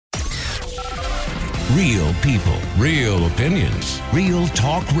Real people, real opinions, real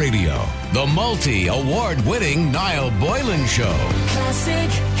talk radio. The multi-award-winning Niall Boylan Show.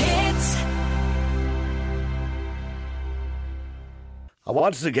 Classic hits. I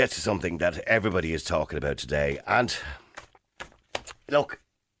wanted to get to something that everybody is talking about today. And look,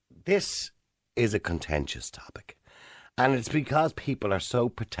 this is a contentious topic. And it's because people are so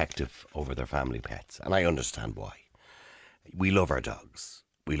protective over their family pets. And I understand why. We love our dogs.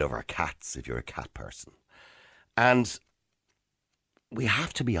 We love our cats if you're a cat person. And we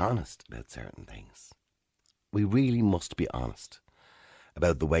have to be honest about certain things. We really must be honest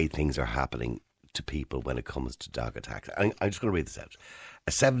about the way things are happening to people when it comes to dog attacks. I'm just going to read this out.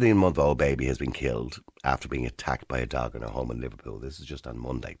 A 17-month-old baby has been killed after being attacked by a dog in her home in Liverpool. This is just on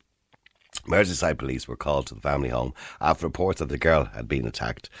Monday. Merseyside police were called to the family home after reports that the girl had been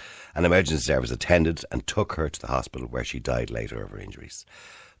attacked. An emergency service attended and took her to the hospital where she died later of her injuries.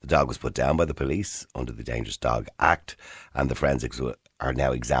 The dog was put down by the police under the Dangerous Dog Act, and the forensics are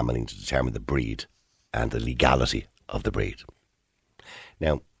now examining to determine the breed and the legality of the breed.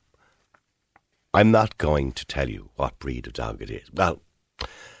 Now, I'm not going to tell you what breed of dog it is. Well,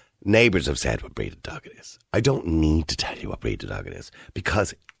 neighbours have said what breed of dog it is. I don't need to tell you what breed of dog it is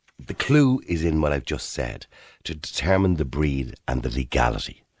because the clue is in what I've just said to determine the breed and the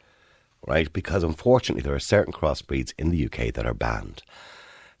legality, right? Because unfortunately there are certain crossbreeds in the UK that are banned.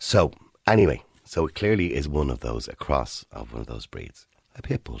 So, anyway, so it clearly is one of those, a cross of one of those breeds. A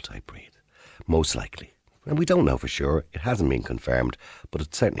pit bull type breed, most likely. And we don't know for sure. It hasn't been confirmed, but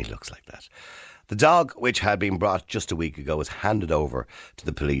it certainly looks like that. The dog, which had been brought just a week ago, was handed over to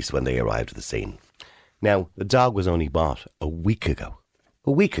the police when they arrived at the scene. Now, the dog was only bought a week ago.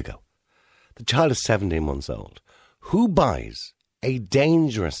 A week ago. The child is 17 months old. Who buys a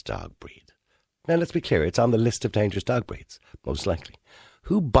dangerous dog breed? Now, let's be clear. It's on the list of dangerous dog breeds, most likely.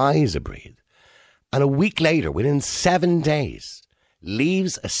 Who buys a breed and a week later, within 7 days,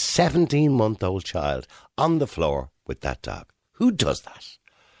 leaves a 17-month-old child on the floor with that dog? Who does that?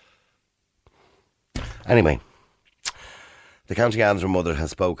 Anyway, the County Antrim mother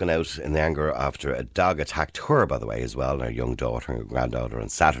has spoken out in anger after a dog attacked her, by the way, as well, and her young daughter and granddaughter on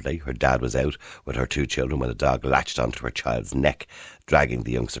Saturday. Her dad was out with her 2 children when the dog latched onto her child's neck, dragging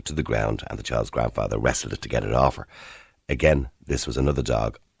the youngster to the ground, and the child's grandfather wrestled it to get it off her. Again, this was another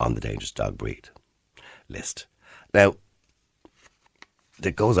dog on the dangerous dog breed list. Now,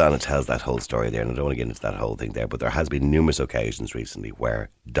 it goes on and tells that whole story there, and I don't want to get into that whole thing there, but there has been numerous occasions recently where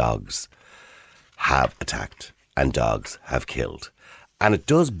dogs have attacked and dogs have killed. And it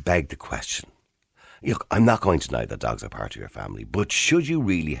does beg the question. Look, I'm not going to deny that dogs are part of your family, but should you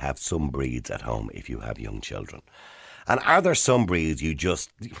really have some breeds at home if you have young children? And are there some breeds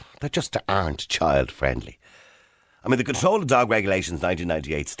that just aren't child friendly? I mean, the Control of Dog Regulations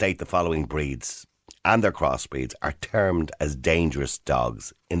 1998 state the following breeds and their crossbreeds are termed as dangerous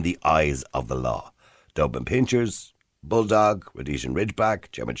dogs in the eyes of the law. Dublin Pinschers, Bulldog, Rhodesian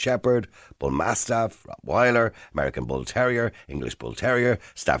Ridgeback, German Shepherd, Bull Mastiff, Rottweiler, American Bull Terrier, English Bull Terrier,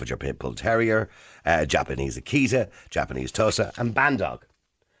 Staffordshire Pit Bull Terrier, Japanese Akita, Japanese Tosa and Bandog.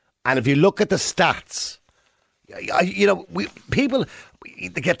 And if you look at the stats, people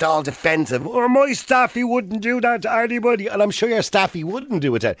they get all defensive. Oh, my Staffy wouldn't do that to anybody. And I'm sure your Staffy wouldn't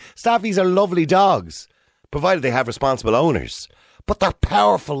do it to. Staffies are lovely dogs, provided they have responsible owners. But they're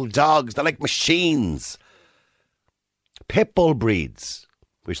powerful dogs. They're like machines. Pit bull breeds,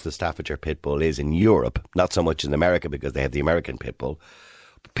 which the Staffordshire Pit Bull is in Europe, not so much in America because they have the American Pit Bull.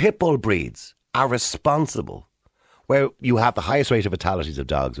 Pit bull breeds are responsible, where you have the highest rate of fatalities of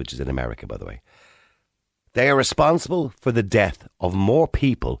dogs, which is in America, by the way. They are responsible for the death of more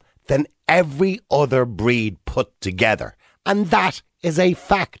people than every other breed put together. And that is a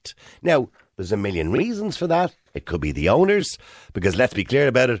fact. Now, there's a million reasons for that. It could be the owners, because let's be clear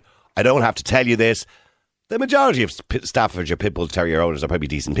about it. I don't have to tell you this. The majority of Staffordshire Pit Bull Terrier owners are probably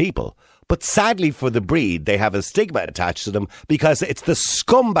decent people. But sadly for the breed, they have a stigma attached to them because it's the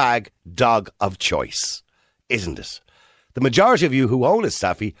scumbag dog of choice, isn't it? The majority of you who own a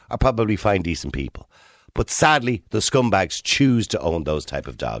Staffy are probably fine, decent people. But sadly, the scumbags choose to own those type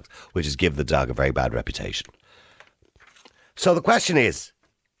of dogs, which is give the dog a very bad reputation. So the question is,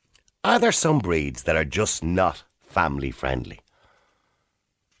 are there some breeds that are just not family friendly?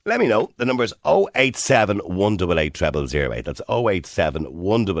 Let me know. The number is 087 188 0008. That's 087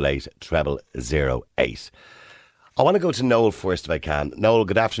 188 0008. I want to go to Noel first if I can. Noel,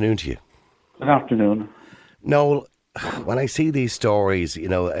 good afternoon to you. Good afternoon. Noel, when I see these stories,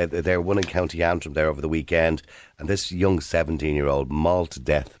 there one in County Antrim there over the weekend, and this young 17-year-old mauled to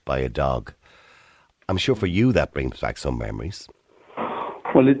death by a dog. I'm sure for you that brings back some memories.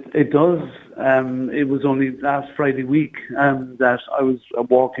 Well, it does. it was only last Friday week that I was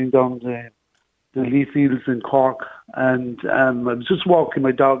walking down the leaf fields in Cork, and I was just walking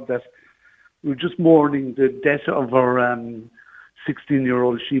my dog. That we were just mourning the death of our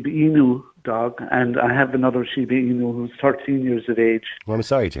 16-year-old Shiba Inu dog, and I have another Shiba Inu who's 13 years of age. Well, I'm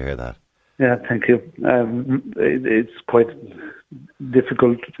sorry to hear that. Yeah, thank you. It's quite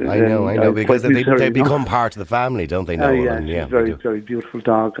difficult. I know, because they become part of the family, don't they? Yeah, she's very, very beautiful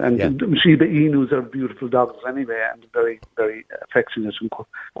dog. And Shiba Inus are beautiful dogs anyway, and very, very affectionate and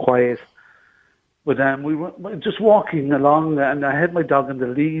quiet. But we were just walking along, and I had my dog in the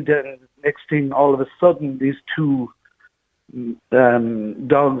lead, and next thing, all of a sudden, these two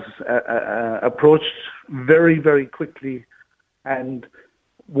dogs approached very, very quickly, and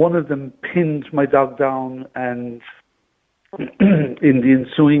one of them pinned my dog down, and in the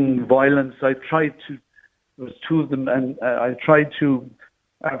ensuing violence, there was two of them, and I tried to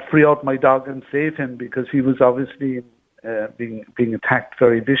free out my dog and save him, because he was obviously being attacked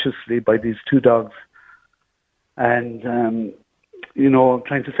very viciously by these two dogs. And,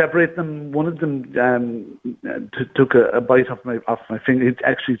 trying to separate them, one of them took a bite off my finger. It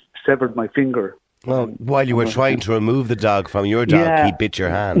actually severed my finger. Well, while you were trying to remove the dog from your dog, he bit your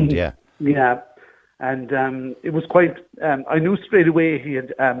hand, yeah. Yeah, and it was quite... I knew straight away he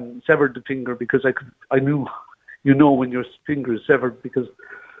had severed the finger, because I knew, when your finger is severed, because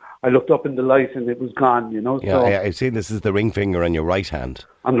I looked up in the light and it was gone, Yeah, so, I've seen this is the ring finger on your right hand.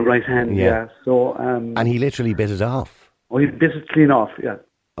 On the right hand, yeah. So, and he literally bit it off? Oh, he bit it clean off, yeah.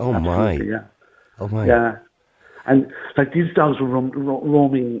 Oh, absolutely, my. Yeah. Oh, my. Yeah. And these dogs were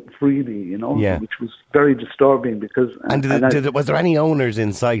roaming freely, which was very disturbing, because... was there any owners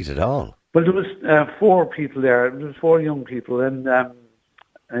in sight at all? Well, there was 4 people there. There was 4 young people, and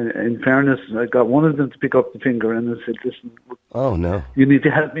in fairness, I got one of them to pick up the finger, and I said, "Listen, oh no, you need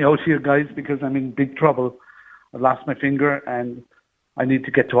to help me out here, guys, because I'm in big trouble. I lost my finger, and I need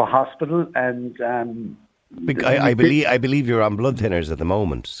to get to a hospital." And I believe you're on blood thinners at the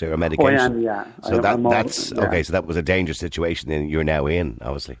moment, so you're on medication. Oh, I am, yeah. So that's okay. So that was a dangerous situation that you're now in,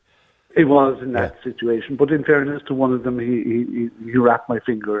 obviously. It was in that situation, but in fairness to one of them, he wrapped my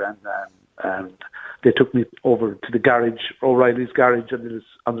finger, and they took me over to the garage, O'Reilly's garage, and it was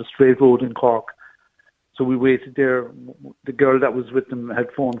on the straight road in Cork. So we waited there. The girl that was with them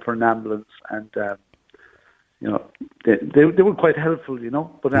had phoned for an ambulance, and they were quite helpful,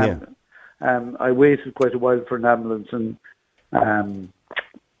 But I waited quite a while for an ambulance, and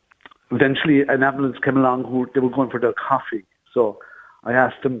eventually an ambulance came along. They were going for their coffee, so I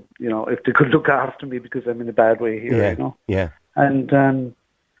asked them, if they could look after me, because I'm in a bad way here, Yeah. And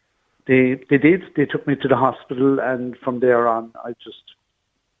they did. They took me to the hospital, and from there on, I just...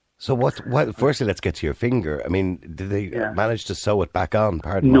 So what? Firstly, let's get to your finger. I mean, did they manage to sew it back on?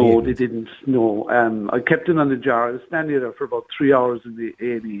 No, they didn't. No, I kept it on the jar. I was standing there for about 3 hours in the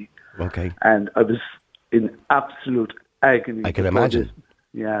A&E. Okay. And I was in absolute agony. I can imagine.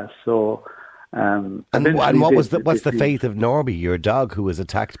 Yeah. So. And what's the fate of Norby, your dog, who was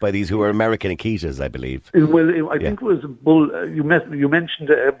attacked by these who were American Akitas, I believe? Well, I think it was a bull. You mentioned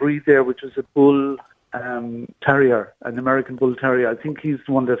a breed there, which was a bull terrier, an American bull terrier. I think he's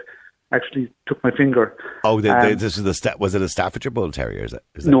the one that actually took my finger. Oh, this is was it a Staffordshire bull terrier? Is it?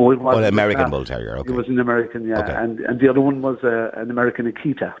 No, it was an American bull terrier. Okay. It was an American, yeah, okay. and the other one was an American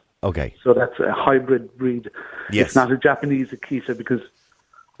Akita. Okay. So that's a hybrid breed. Yes. It's not a Japanese Akita, because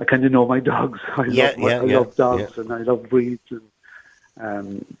I kind of know my dogs. I love dogs, and I love breeds,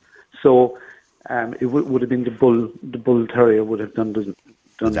 and so it would have been the bull terrier would have done the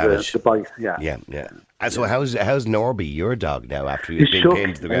bite. Yeah. And so how's Norby, your dog, now after he's been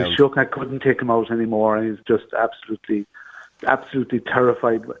pinned to the ground? He's shook. I couldn't take him out anymore. He's just absolutely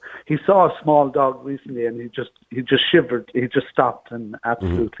terrified. He saw a small dog recently, and he just shivered. He just stopped and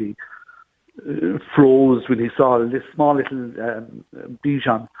absolutely. Froze when he saw this small little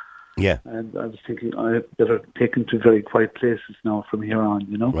Bichon. Yeah. And I was thinking, I better take him to very quiet places now from here on,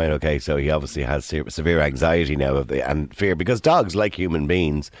 Right, okay, so he obviously has severe anxiety now and fear, because dogs, like human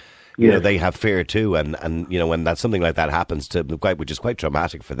beings, they have fear too, and when something like that happens to them, which is quite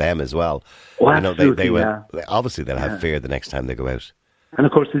traumatic for them as well. Oh, absolutely, they'll have fear the next time they go out. And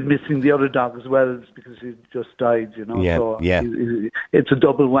of course, he's missing the other dog as well, because he just died, Yeah, so it's a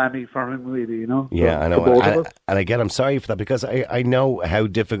double whammy for him, really, Yeah, so I know. And again, I'm sorry for that, because I know how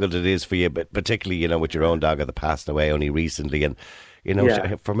difficult it is for you, but particularly, with your own dog that passed away only recently. And,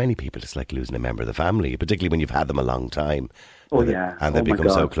 for many people, it's like losing a member of the family, particularly when you've had them a long time. And they become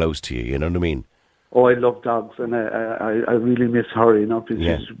so close to you, you know what I mean? Oh, I love dogs, and I really miss her, because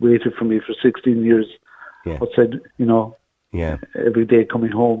she's waited for me for 16 years outside, every day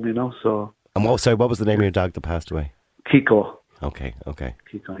coming home, so. And what was the name of your dog that passed away? Kiko. Okay.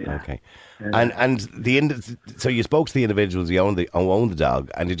 Kiko, yeah. Okay. Yeah. And so you spoke to the individuals who owned the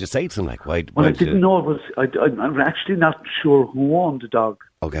dog, and did you say to them like, why? Well, I didn't know it was. I'm actually not sure who owned the dog.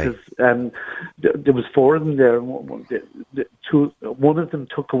 Okay. Because there was 4 of them there. One of them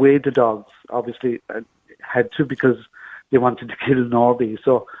took away the dogs. Obviously, had to, because they wanted to kill Norby.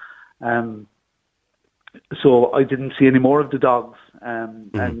 So I didn't see any more of the dogs.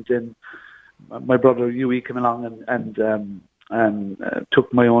 And then my brother Huey came along and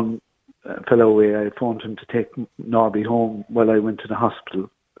took my own fellow away. I phoned him to take Norby home while I went to the hospital.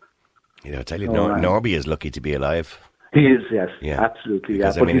 I tell you, Norby is lucky to be alive. He is, yes, Yeah. absolutely.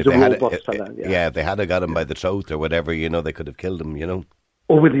 Because, But he's a robust fella. If they had got him by the throat or whatever, they could have killed him.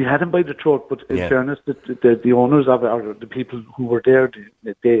 Oh, well, he had him by the throat, but in fairness, the owners of it, or the people who were there,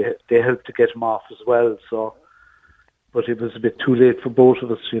 they helped to get him off as well. So, but it was a bit too late for both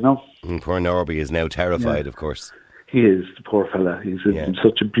of us, And poor Norby is now terrified, of course. He is, the poor fella. He's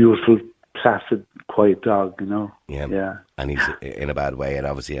such a beautiful, placid, quiet dog, Yeah. And he's in a bad way, and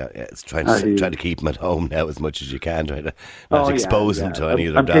obviously it's trying to keep him at home now as much as you can, trying to not expose him to any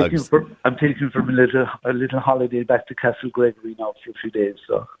other dogs. I'm taking him for a little holiday back to Castle Gregory now for a few days.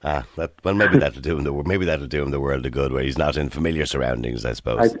 So maybe that'll do him the world of good, where he's not in familiar surroundings, I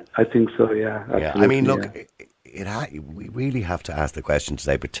suppose. I think so. Yeah. Yeah. I mean, look. We really have to ask the question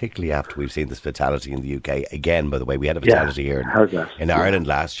today, particularly after we've seen this fatality in the UK. Again, by the way, we had a fatality here in Ireland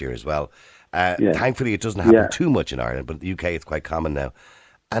last year as well. Thankfully, it doesn't happen too much in Ireland, but in the UK it's quite common now.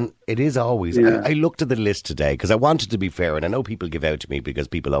 And it is always... I looked at the list today because I wanted to be fair, and I know people give out to me because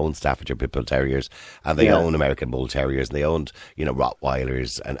people own Staffordshire Pit Bull Terriers, and they own American Bull Terriers, and they owned,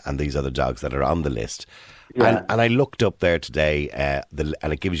 Rottweilers and these other dogs that are on the list. Yeah. And I looked up there today, and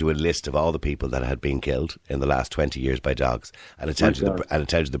it gives you a list of all the people that had been killed in the last 20 years by dogs, and it tells you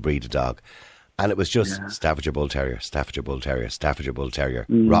the breed of dog, and it was just Staffordshire Bull Terrier, Staffordshire Bull Terrier, Staffordshire Bull Terrier,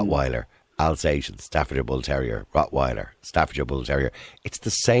 Rottweiler, Alsatian, Staffordshire Bull Terrier, Rottweiler, Staffordshire Bull Terrier. It's the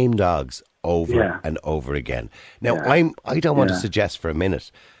same dogs over and over again. Now, I don't want to suggest for a minute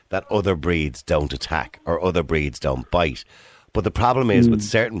that other breeds don't attack or other breeds don't bite, but the problem is with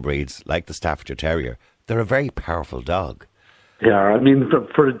certain breeds, like the Staffordshire Terrier, they're a very powerful dog. They are. I mean,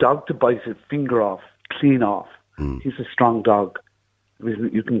 for a dog to bite a finger off, clean off, he's a strong dog. I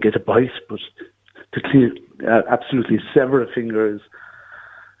mean, you can get a bite, but to absolutely sever a finger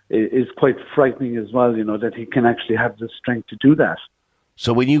is quite frightening as well, that he can actually have the strength to do that.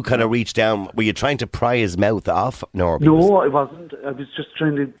 So when you kind of reached down, were you trying to pry his mouth off, Norby? No, I wasn't. I was just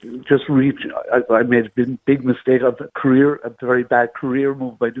trying to reach. I made a big mistake of a very bad career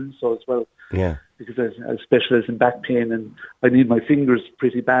move by doing so as well. Yeah. Because I specialise in back pain and I need my fingers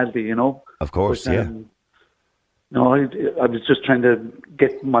pretty badly, Of course, but, No, I was just trying to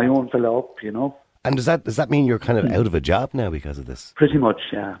get my own fella up, And does that mean you're kind of out of a job now because of this? Pretty much,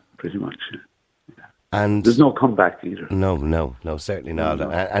 yeah. Pretty much. Yeah. And there's no comeback either. No, certainly not.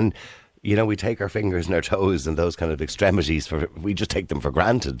 No. And we take our fingers and our toes and those kind of extremities we just take them for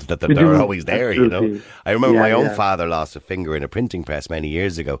granted that they're always there. Absolutely. I remember my own father lost a finger in a printing press many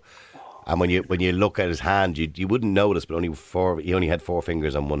years ago. And when you look at his hand, you wouldn't notice, but he only had 4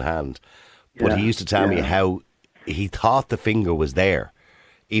 fingers on one hand. But he used to tell me how he thought the finger was there,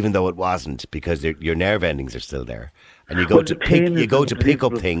 even though it wasn't, because your nerve endings are still there, and you go to pick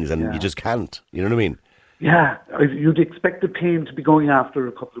up things, and you just can't. You know what I mean? Yeah, you'd expect the pain to be going after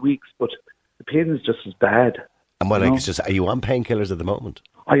a couple of weeks, but the pain is just as bad. And it's just, are you on painkillers at the moment?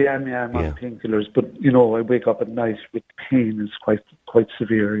 I am, I'm on painkillers, but I wake up at night with pain. It's quite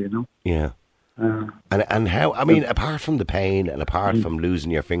severe, Yeah. And how? I mean, apart from the pain and apart from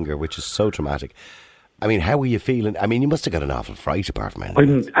losing your finger, which is so traumatic, I mean, how were you feeling? I mean, you must have got an awful fright apart from anything.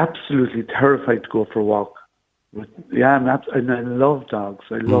 I'm absolutely terrified to go for a walk. I love dogs.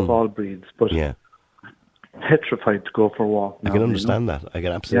 I love all breeds, but petrified to go for a walk now, I can understand that. I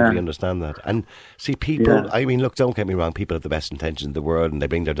can absolutely understand that. And see, people, I mean, look, don't get me wrong, people have the best intentions in the world and they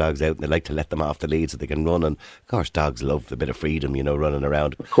bring their dogs out and they like to let them off the lead so they can run. And of course, dogs love the bit of freedom, running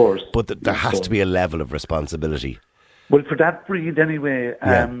around. Of course. But there has to be a level of responsibility. Well, for that breed anyway,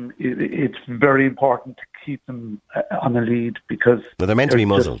 it's very important to keep them on a lead because... Well, they're meant to be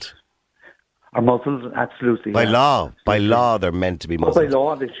muzzled. Are muzzled, absolutely. By law, they're meant to be muzzled. By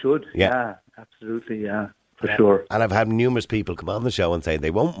law, they should. Yeah, absolutely, for sure. And I've had numerous people come on the show and say they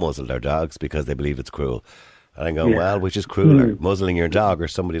won't muzzle their dogs because they believe it's cruel. And I'm going, well, which is crueler, muzzling your dog or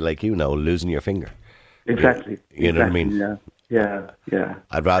somebody like losing your finger? Exactly. You know what I mean? Yeah.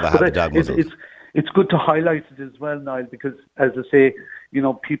 I'd rather have the dog muzzled. It's good to highlight it as well, Niall, because, as I say,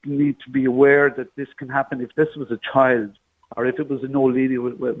 people need to be aware that this can happen. If this was a child, or if it was an old lady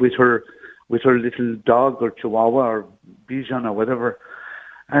with with her little dog or Chihuahua or Bichon or whatever,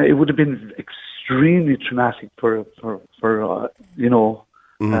 it would have been extremely traumatic for you know.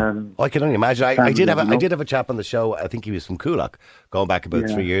 I can only imagine. I family, did have you know? I did have a chap on the show. I think he was from Coolock, going back about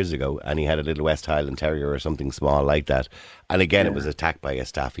 3 years ago, and he had a little West Highland Terrier or something small like that. And again, it was attacked by a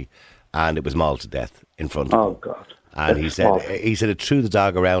staffy, and it was mauled to death in front of him. Oh God! And That's he awful. said it threw the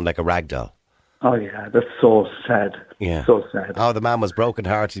dog around like a rag doll. Oh yeah, that's so sad. Yeah. So sad. Oh, the man was broken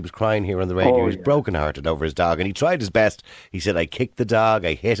hearted. He was crying here on the radio. He was broken hearted over his dog, and he tried his best. He said, "I kicked the dog,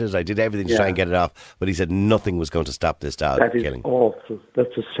 I hit it, I did everything to try and get it off." But he said nothing was going to stop this dog That is killing. awful.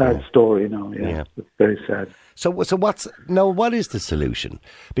 That's a sad story now. Yeah. It's very sad. So what is the solution?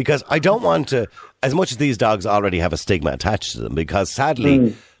 Because I don't want to, as much as these dogs already have a stigma attached to them, because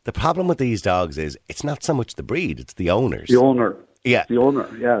sadly, the problem with these dogs is it's not so much the breed, it's the owners. The owner. Yeah. The owner,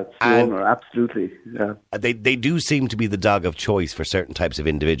 it's the owner, absolutely. Yeah. They do seem to be the dog of choice for certain types of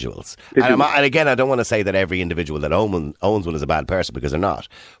individuals. And again, I don't want to say that every individual that owns one is a bad person, because they're not.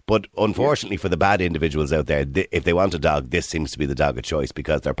 But unfortunately for the bad individuals out there, if they want a dog, this seems to be the dog of choice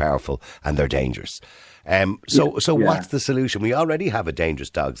because they're powerful and they're dangerous. So what's the solution? We already have a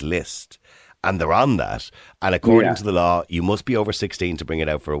dangerous dogs list. And they're on that. And according to the law, you must be over 16 to bring it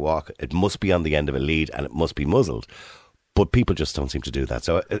out for a walk. It must be on the end of a lead and it must be muzzled. But people just don't seem to do that.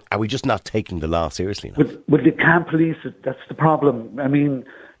 So are we just not taking the law seriously now? But they can't police it. That's the problem. I mean,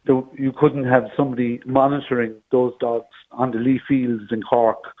 you couldn't have somebody monitoring those dogs on the Lee Fields in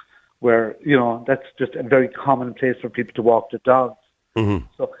Cork, where, you know, that's just a very common place for people to walk their dogs. Mm-hmm.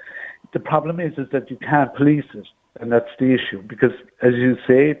 So the problem is that you can't police it. And that's the issue. Because, as you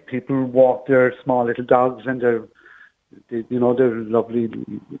say, people walk their small little dogs and they're lovely.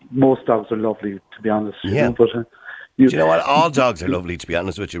 Most dogs are lovely, to be honest. Yeah. But, do you know what? All dogs are lovely, to be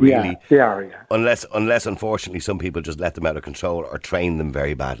honest with you, really. Yeah, they are, yeah. Unless, unfortunately, some people just let them out of control or train them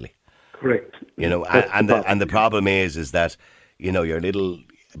very badly. Correct. You know, and the problem is that, you know, your little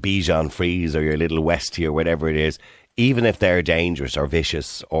Bichon Frise or your little Westie or whatever it is, even if they're dangerous or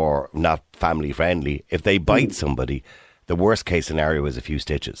vicious or not family friendly, if they bite somebody, the worst case scenario is a few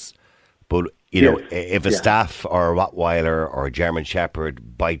stitches. But, you know, if a staff or a Rottweiler or a German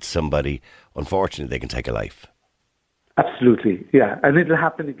Shepherd bites somebody, unfortunately, they can take a life. Absolutely, yeah. And it'll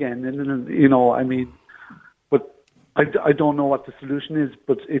happen again. And, you know, I mean, but I don't know what the solution is,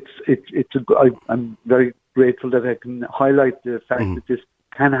 but I'm very grateful that I can highlight the fact that this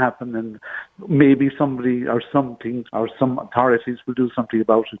can happen, and maybe somebody or something or some authorities will do something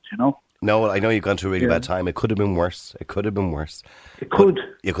about it, you know? No, I know you've gone through a really bad time. It could have been worse. It could have been worse. It could.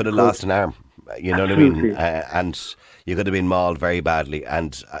 You could have lost an arm. You know Absolutely. what I mean? And you could have been mauled very badly.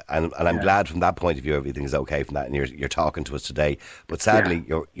 And I'm glad from that point of view everything's okay from that. And you're talking to us today. But sadly,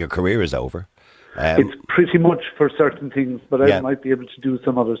 your career is over. It's pretty much for certain things, but I might be able to do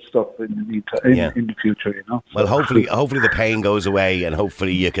some other stuff in the future, you know. Well, hopefully the pain goes away, and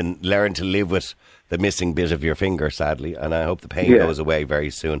hopefully you can learn to live with the missing bit of your finger, sadly. And I hope the pain goes away very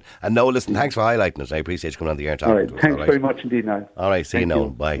soon. And no, listen, thanks for highlighting it. I appreciate you coming on the air and talking to us. Thanks very much indeed, Niall. All right, see you, Noel.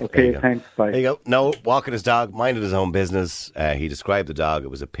 Bye. Okay, thanks. Bye. There you go. No, walking his dog, minded his own business. He described the dog. It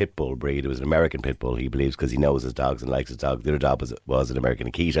was a pit bull breed. It was an American pit bull, he believes, because he knows his dogs and likes his dog. The other dog was an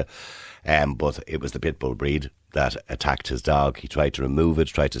American Akita. But it was the pit bull breed that attacked his dog. He tried to remove it,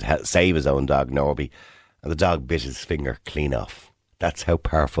 tried to save his own dog, Norby, and the dog bit his finger clean off. That's how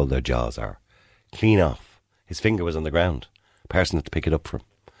powerful their jaws are. Clean off. His finger was on the ground. A person had to pick it up for him.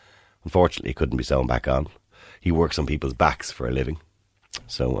 Unfortunately, it couldn't be sewn back on. He works on people's backs for a living.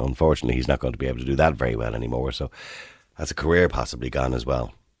 So, unfortunately, he's not going to be able to do that very well anymore. So, that's a career possibly gone as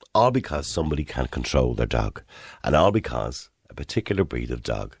well. All because somebody can't control their dog. And all because a particular breed of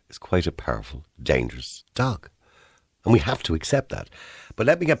dog is quite a powerful, dangerous dog. And we have to accept that. But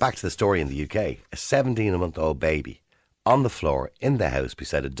let me get back to the story in the UK. A 17-month-old baby on the floor in the house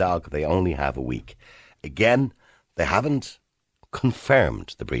beside a dog they only have a week. Again, they haven't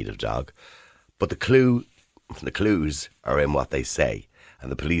confirmed the breed of dog, but the clues are in what they say.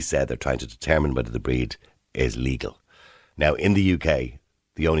 And the police said they're trying to determine whether the breed is legal. Now, in the UK,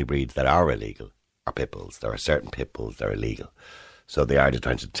 the only breeds that are illegal are pit bulls. There are certain pit bulls that are illegal. So they are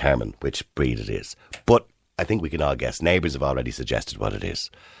trying to determine which breed it is. But I think we can all guess. Neighbours have already suggested what it is.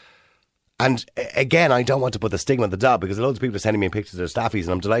 And again, I don't want to put the stigma on the dog, because loads of people are sending me pictures of their staffies,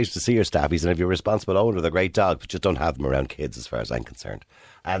 and I'm delighted to see your staffies. And if you're a responsible owner, they're great dogs, but just don't have them around kids as far as I'm concerned.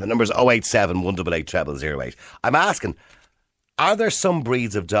 The number's 087 188 0008. I'm asking, are there some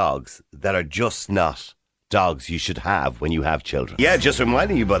breeds of dogs that are just not dogs you should have when you have children. Yeah, just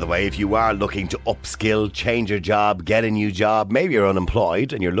reminding you, by the way, if you are looking to upskill, change your job, get a new job, maybe you're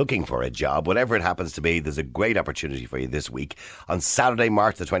unemployed and you're looking for a job, whatever it happens to be, there's a great opportunity for you this week. On Saturday,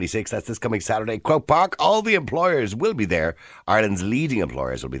 March the 26th, that's this coming Saturday, Croke Park, all the employers will be there. Ireland's leading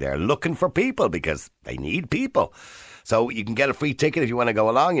employers will be there looking for people because they need people. So you can get a free ticket if you want to go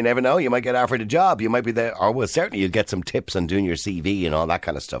along. You never know. You might get offered a job. You might be there. Or well, certainly you'll get some tips on doing your CV and all that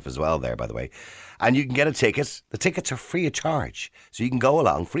kind of stuff as well there, by the way. And you can get a ticket. The tickets are free of charge. So you can go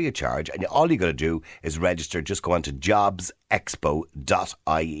along free of charge. And all you got to do is register. Just go on to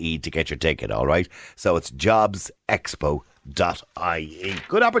jobsexpo.ie to get your ticket, all right? So it's jobsexpo.ie.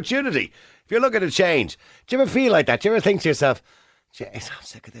 Good opportunity. If you're looking to change. Do you ever feel like that? Do you ever think to yourself, jeez, I'm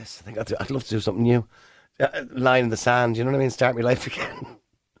sick of this. I think I'd love to do something new. Line in the sand, you know what I mean? Start my life again.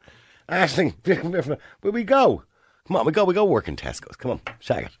 Ashling, where we go? Come on, we go work in Tesco's. Come on,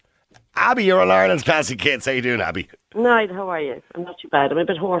 shag it. Abby, you're on Ireland's Classic Kids. How you doing, Abby? Night, how are you? I'm not too bad. I'm a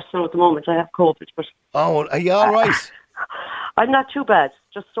bit hoarse now at the moment. I have COVID, but... Oh, are you all right? I'm not too bad.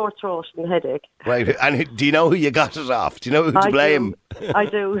 Just sore throat and headache. Right, and do you know who you got it off? Do you know who to blame? I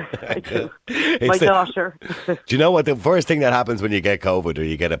do. My daughter. Do you know what the first thing that happens when you get COVID or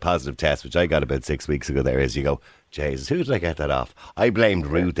you get a positive test, which I got about 6 weeks ago there, is you go, Jesus, who did I get that off? I blamed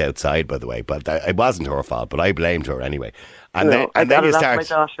Ruth outside, by the way, but it wasn't her fault, but I blamed her anyway. And then you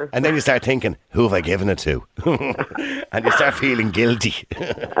start thinking, who have I given it to? And you start feeling guilty.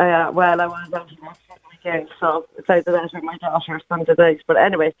 Well, I was out again, so it's either that or my daughter Sunday night. But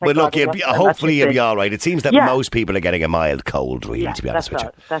anyway, but look, hopefully you'll be all right. It seems that most people are getting a mild cold, really, to be honest with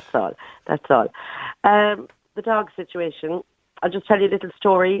you. That's all. The dog situation, I'll just tell you a little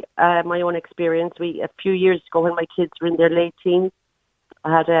story, my own experience. A few years ago when my kids were in their late teens,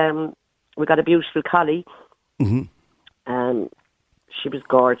 we got a beautiful collie. Mm-hmm. She was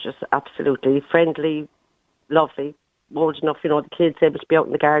gorgeous, absolutely friendly, lovely, old enough, the kids able to be out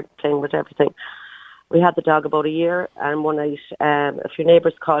in the garden playing with everything. We had the dog about a year, and one night a few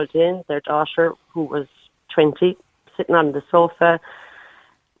neighbours called in, their daughter, who was 20, sitting on the sofa.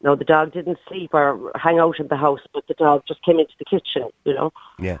 No, the dog didn't sleep or hang out in the house, but the dog just came into the kitchen,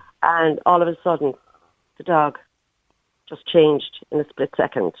 Yeah. And all of a sudden, the dog just changed in a split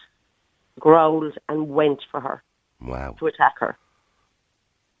second, growled and went for her. Wow. To attack her.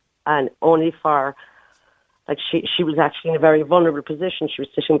 And only for, she was actually in a very vulnerable position. She was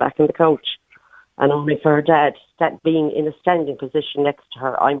sitting back in the couch. And only for her dad, that being in a standing position next to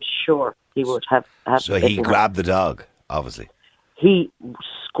her, I'm sure he would have So he grabbed the dog, obviously. He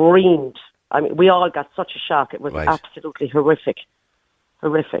screamed. I mean, we all got such a shock. It was absolutely horrific.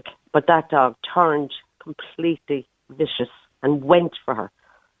 But that dog turned completely vicious and went for her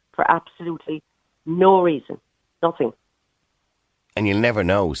for absolutely no reason. Nothing. And you'll never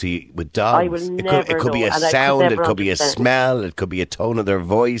know. See, with dogs, it could be a sound, it could be a smell, it could be a tone of their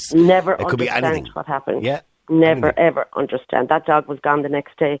voice. It could be anything. What happened. Yeah. Never, ever understand. That dog was gone the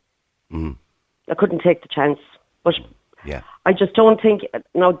next day. Mm. I couldn't take the chance. But yeah. I just don't think,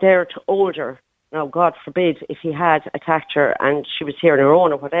 now they're older. Now, God forbid, if he had attacked her and she was here on her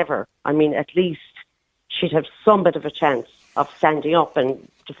own or whatever, I mean, at least she'd have some bit of a chance of standing up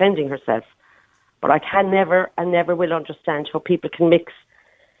and defending herself. But I can never and never will understand how people can mix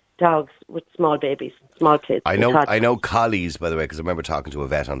dogs with small babies, small kids. I know collies, by the way, because I remember talking to a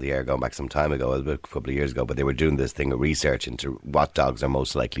vet on the air going back some time ago, a couple of years ago, but they were doing this thing of research into what dogs are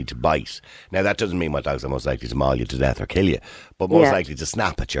most likely to bite. Now, that doesn't mean what dogs are most likely to maul you to death or kill you, but most likely to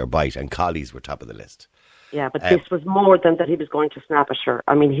snap at you or bite, and collies were top of the list. Yeah, but this was more than that he was going to snap at her.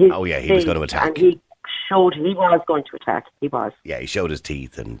 I mean, he was going to attack. And he showed he was going to attack. He was. Yeah, he showed his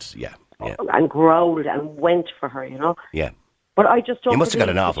teeth and, yeah. And growled and went for her, Yeah. But I just don't. You must have got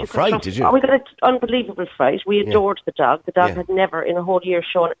an awful fright, did you? Oh, we got an unbelievable fright. We adored the dog. The dog had never in a whole year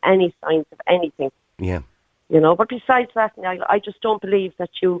shown any signs of anything. Yeah. But besides that, I just don't believe that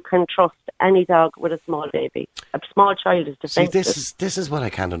you can trust any dog with a small baby. A small child is defensive. See, this is what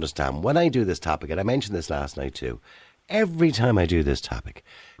I can't understand. When I do this topic, and I mentioned this last night too, every time I do this topic,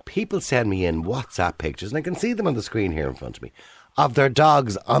 people send me in WhatsApp pictures, and I can see them on the screen here in front of me, of their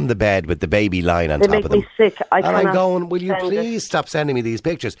dogs on the bed with the baby lying on top of them. They make me sick. And I'm going, will you please stop sending me these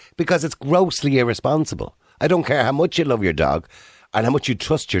pictures? Because it's grossly irresponsible. I don't care how much you love your dog and how much you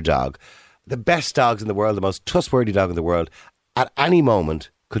trust your dog. The best dogs in the world, the most trustworthy dog in the world, at any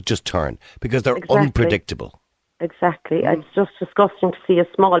moment could just turn because they're unpredictable. Exactly. It's just disgusting to see a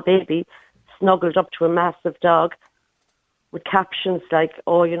small baby snuggled up to a massive dog with captions like,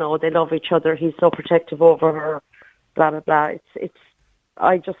 they love each other, he's so protective over her, blah, blah, blah.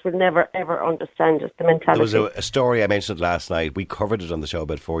 I just will never, ever understand just the mentality. There was a story, I mentioned it last night. We covered it on the show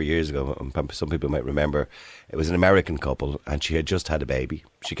about 4 years ago. Some people might remember. It was an American couple, and she had just had a baby.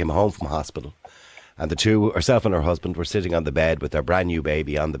 She came home from hospital, and the two, herself and her husband, were sitting on the bed with their brand new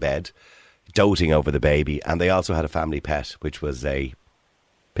baby on the bed, doting over the baby, and they also had a family pet, which was a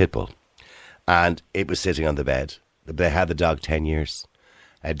pit bull. And it was sitting on the bed. They had the dog 10 years.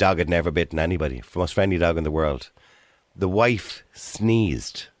 A dog had never bitten anybody. Most friendly dog in the world. The wife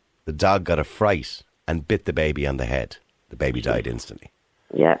sneezed. The dog got a fright and bit the baby on the head. The baby died instantly.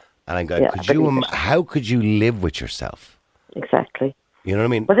 Yeah. And I'm going, how could you live with yourself? Exactly. You know what I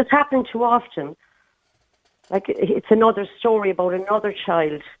mean? But it's happening too often. Like, it's another story about another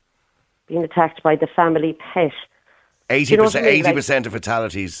child being attacked by the family pet. 80%, you know what I mean? 80% of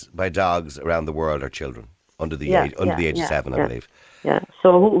fatalities by dogs around the world are children under the age of 7, I believe. Yeah.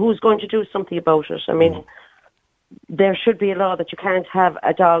 So who's going to do something about it? I mean, there should be a law that you can't have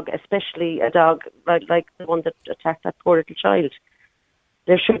a dog, especially a dog like the one that attacked that poor little child.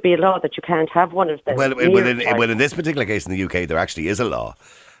 There should be a law that you can't have one of them. Well, in this particular case in the UK, there actually is a law.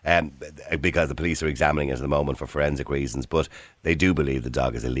 Because the police are examining it at the moment for forensic reasons, but they do believe the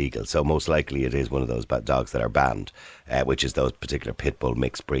dog is illegal. So most likely it is one of those dogs that are banned, which is those particular pit bull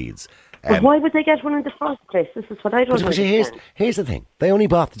mixed breeds. But why would they get one in the first place? This is what I don't understand. Here's the thing. They only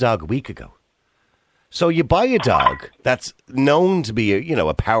bought the dog a week ago. So you buy a dog that's known to be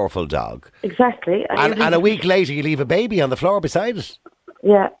a powerful dog. Exactly. And a week later you leave a baby on the floor beside it.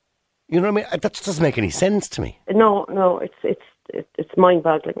 Yeah. You know what I mean? That doesn't make any sense to me. No, it's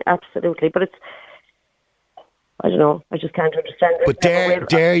mind-boggling, absolutely. But I don't know, I just can't understand it. But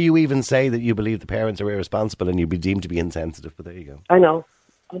dare you even say that you believe the parents are irresponsible and you'd be deemed to be insensitive? But there you go. I know.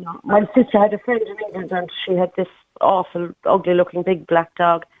 My sister had a friend in England and she had this awful, ugly-looking big black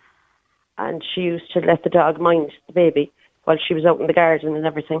dog, and she used to let the dog mind the baby while she was out in the garden and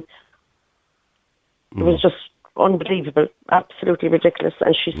everything. It was just unbelievable, absolutely ridiculous,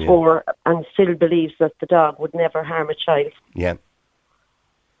 and she swore and still believes that the dog would never harm a child. Yeah.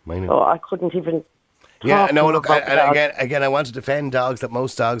 I know. So I couldn't even look, again, I want to defend dogs, that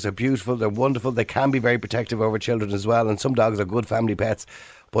most dogs are beautiful, they're wonderful, they can be very protective over children as well, and some dogs are good family pets.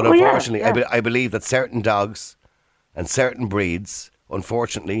 But unfortunately, I believe that certain dogs and certain breeds,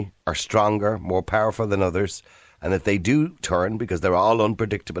 unfortunately, are stronger, more powerful than others, and if they do turn, because they're all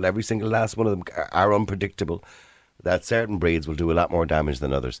unpredictable, every single last one of them are unpredictable, that certain breeds will do a lot more damage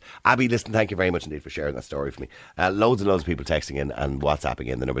than others. Abby, listen, thank you very much indeed for sharing that story for me. Loads and loads of people texting in and WhatsApping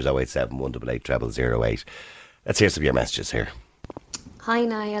in. The number's 087 188 0008. Let's hear some of your messages here. Hi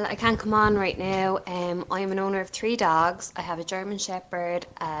Niall, I can't come on right now. I'm an owner of 3 dogs. I have a German Shepherd,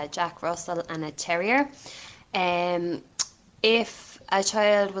 a Jack Russell and a Terrier. If a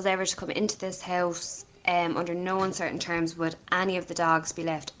child was ever to come into this house, under no uncertain terms would any of the dogs be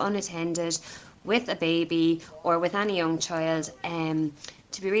left unattended with a baby or with any young child.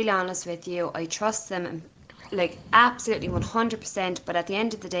 To be really honest with you, I trust them like absolutely 100%, but at the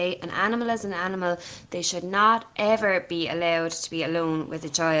end of the day, an animal is an animal. They should not ever be allowed to be alone with a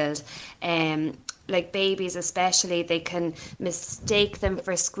child. Like babies especially, they can mistake them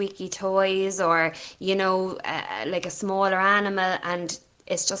for squeaky toys or like a smaller animal, and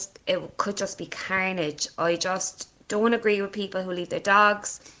it could just be carnage. I just don't agree with people who leave their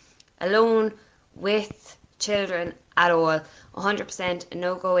dogs alone with children at all. 100% a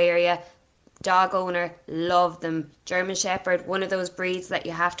no-go area. Dog owner, love them. German Shepherd, one of those breeds that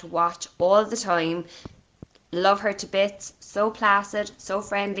you have to watch all the time. Love her to bits. So placid, so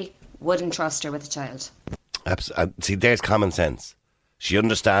friendly. Wouldn't trust her with a child. See, there's common sense. She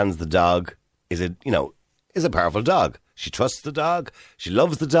understands the dog is a powerful dog. She trusts the dog. She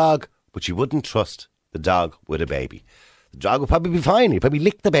loves the dog, but she wouldn't trust the dog with a baby. The dog would probably be fine. He'd probably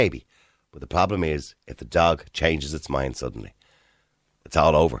lick the baby. But the problem is, if the dog changes its mind suddenly, it's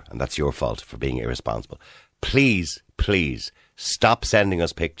all over, and that's your fault for being irresponsible. Please, please, stop sending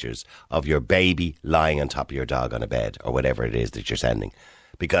us pictures of your baby lying on top of your dog on a bed or whatever it is that you're sending.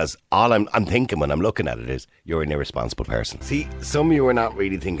 Because all I'm thinking when I'm looking at it is, you're an irresponsible person. See, some of you are not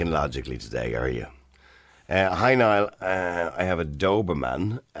really thinking logically today, are you? Hi Niall, I have a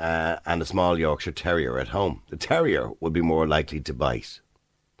Doberman and a small Yorkshire Terrier at home. The Terrier would be more likely to bite.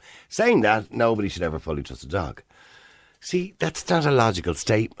 Saying that, nobody should ever fully trust a dog. See, that's not a logical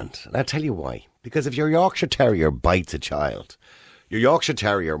statement. And I'll tell you why. Because if your Yorkshire Terrier bites a child, your Yorkshire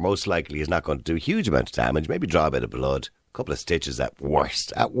Terrier most likely is not going to do a huge amount of damage, maybe draw a bit of blood, a couple of stitches at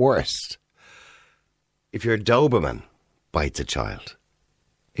worst. At worst. If your Doberman bites a child,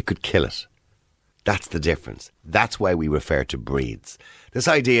 it could kill it. That's the difference. That's why we refer to breeds. This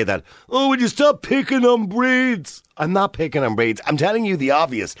idea that, would you stop picking on breeds? I'm not picking on breeds. I'm telling you the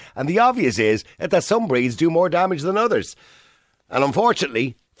obvious. And the obvious is that some breeds do more damage than others. And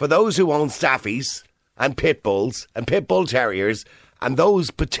unfortunately, for those who own staffies and pit bulls and pit bull terriers and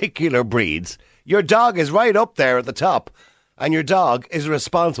those particular breeds, your dog is right up there at the top. And your dog is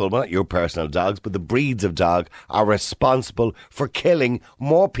responsible, well, not your personal dogs, but the breeds of dog are responsible for killing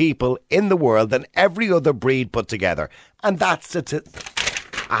more people in the world than every other breed put together. And that's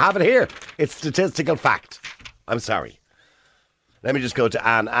I have it here. It's statistical fact. I'm sorry. Let me just go to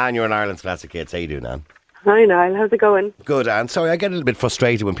Anne. Anne, you're in Ireland's Classic Hits. How you doing, Anne? Hi, Niall. How's it going? Good, Anne. Sorry, I get a little bit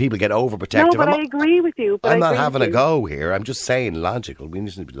frustrated when people get overprotective. No, but I agree with you. I'm not having a go here. I'm just saying logical. We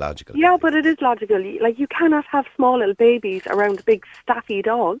need to be logical. Yeah, but it is logical. Like, you cannot have small little babies around big staffy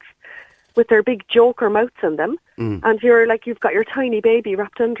dogs with their big joker mouths on them. And you've got your tiny baby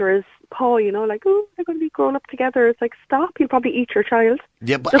wrapped under his paw, they're going to be grown up together. It's like, stop, you'll probably eat your child.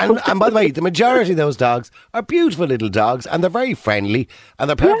 Yeah, but and by the way, the majority of those dogs are beautiful little dogs, and they're very friendly, and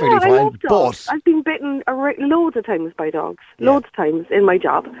they're perfectly fine. I love dogs. I've been bitten loads of times by dogs, loads of times in my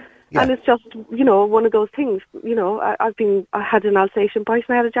job. Yeah. And it's just, one of those things, I had an Alsatian bite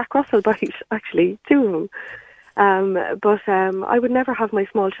and I had a Jack Russell bite, actually, 2 of them. But I would never have my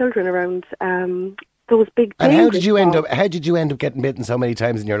small children around those big. And how did you end up getting bitten so many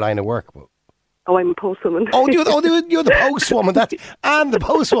times in your line of work? Oh, I'm a postwoman. Oh, you're the postwoman. I'm the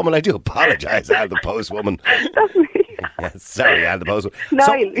postwoman. I do apologise. I'm the postwoman. That's me. Yeah, sorry, I'm the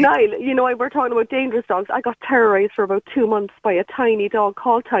postwoman. Niall, we're talking about dangerous dogs. I got terrorised for about 2 months by a tiny dog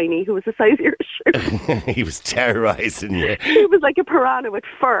called Tiny, who was the size of your shirt. He was terrorising you. He was like a piranha with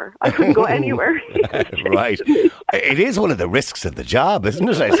fur. I couldn't go anywhere. Right. It is one of the risks of the job, isn't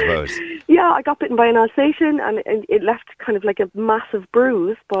it, I suppose? Yeah, I got bitten by an Alsatian and it left kind of like a massive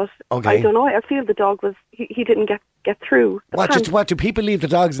bruise, but I don't know. I feel the dog he didn't get through. What do people leave the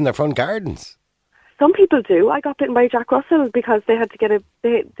dogs in their front gardens? Some people do. I got bitten by a Jack Russell because they had to get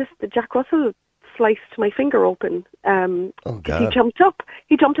the Jack Russell sliced my finger open. He jumped up.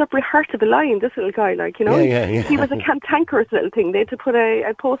 He jumped up with heart of the line, this little guy, Yeah. He was a cantankerous little thing. They had to put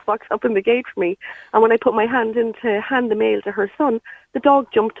a post box up in the gate for me. And when I put my hand in to hand the mail to her son, the dog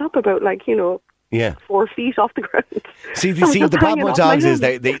jumped up about 4 feet off the ground. See, the problem with dogs is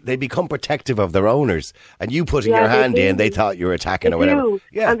they become protective of their owners, and you putting your hand in, they thought you were attacking or whatever.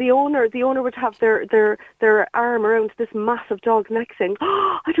 Yeah. And the owner would have their arm around this massive dog's neck, saying,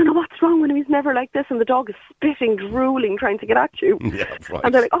 I don't know what's wrong with him. He's never like this, and the dog is spitting, drooling, trying to get at you. Yeah, right.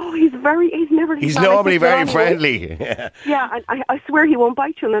 And they're like, he's normally very friendly. Yeah, and I swear he won't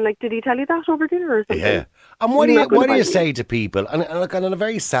bite you. And I'm like, did he tell you that over dinner or something? Yeah. And what do you say to people? And look, on a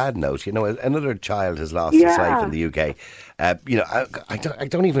very sad note, another child has lost his life in the UK. I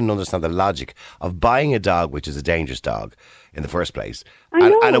don't even understand the logic of buying a dog which is a dangerous dog in the first place,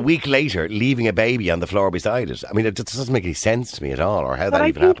 and a week later leaving a baby on the floor beside it. I mean, it just doesn't make any sense to me at all, or how that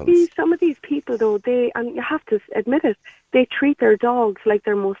even happens. Some of these people, though, and you have to admit it, they treat their dogs like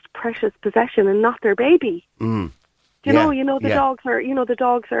their most precious possession and not their baby. The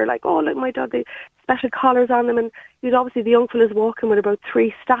dogs are like, oh, like my dog, they special collars on them, and obviously the young fella's walking with about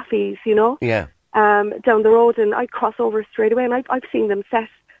 3 staffies, Yeah. Down the road, and I cross over straight away, and I've seen them set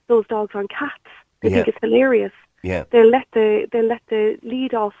those dogs on cats. They think it's hilarious. Yeah. They'll let the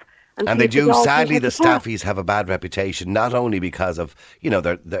lead off. And they do. Sadly, the staffies have a bad reputation, not only because of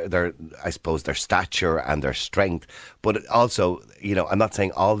their I suppose their stature and their strength, but also I'm not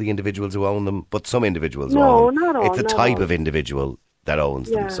saying all the individuals who own them, but some individuals own them. Not all. It's the type of individual that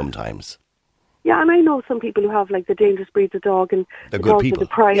owns them sometimes. Yeah, and I know some people who have like the dangerous breeds of dog, and they're the good dogs people. Are the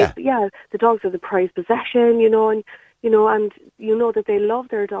prize. Yeah, the dogs are the prized possession, and that they love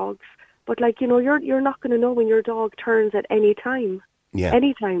their dogs. But you're not going to know when your dog turns at any time. Yeah,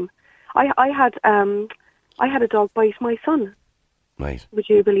 anytime. I had a dog bite my son. Right. Would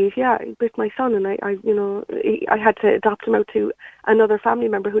you believe? Yeah, it bit my son, and I had to adopt him out to another family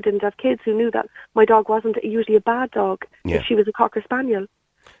member who didn't have kids, who knew that my dog wasn't usually a bad dog. Yeah. She was a Cocker Spaniel.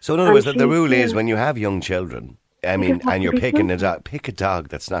 So in other words, the rule is when you have young children, and you're picking a dog, pick a dog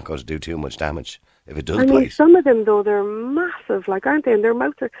that's not going to do too much damage if it does bite. Some of them, though, they're massive, aren't they? And their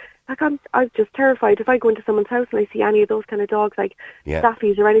mouths are, I'm just terrified. If I go into someone's house and I see any of those kind of dogs, like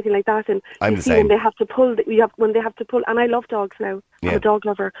staffies or anything like that, and I'm you the see same. when they have to pull, and I love dogs now. I'm a dog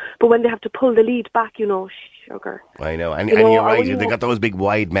lover. But when they have to pull the lead back, sugar. I know. And you're right. They got those big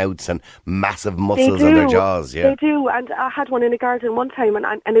wide mouths and massive muscles on their jaws. Yeah, they do. And I had one in a garden one time,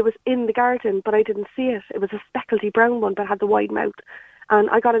 and it was in the garden, but I didn't see it. It was a speckledy brown one, but had the wide mouth. And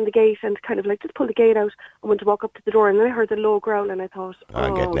I got in the gate and kind of like just pulled the gate out and went to walk up to the door, and then I heard the low growl, and I thought,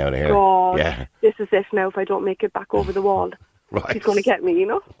 I'm getting out of here. God, Yeah. this is it now. If I don't make it back over the wall, Right. he's going to get me, you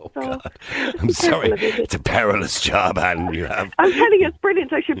know. Oh, so, God. I'm sorry. It's a perilous job, Anne. You have. I'm telling you, it's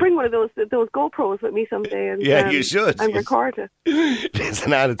brilliant. I should bring one of those GoPros with me someday, and you should. and record it.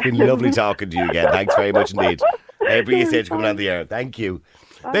 Listen, Anne, it's been lovely talking to you again. Thanks very much indeed. I appreciate you coming on the air. Thank you.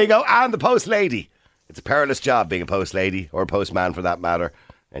 Bye. There you go, Anne, the post lady. It's a perilous job being a post lady, or a postman for that matter.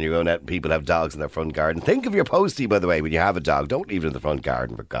 And you're going out and people have dogs in their front garden. Think of your postie, by the way, when you have a dog. Don't leave it in the front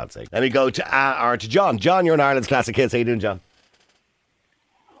garden, for God's sake. Let me go to John. John, you're in Ireland's Classic Hits. How you doing, John?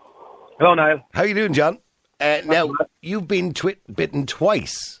 Hello, Niall. How you doing, John? Now, you've been bitten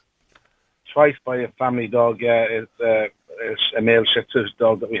twice. Twice by a family dog, yeah. It's a male Shih Tzu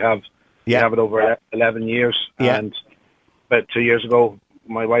dog that we have. Yeah. We have it over 11 years. Yeah. And about 2 years ago,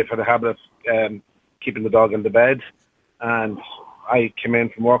 my wife had a habit of keeping the dog in the bed. And I came in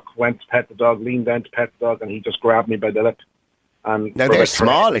from work, went to pet the dog, leaned down to pet the dog, and he just grabbed me by the lip. And now, they're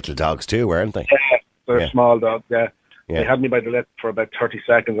small little dogs too, weren't they? Yeah, they're small dogs, yeah. Yeah. He had me by the lip for about 30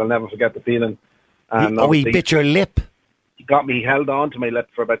 seconds. I'll never forget the feeling. And he bit your lip? He got me, held on to my lip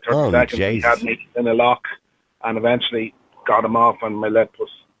for about 30 seconds. Geez. He had me in a lock and eventually got him off, and my lip was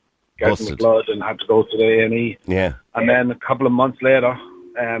getting the blood and had to go to the A&E. Yeah. And then a couple of months later,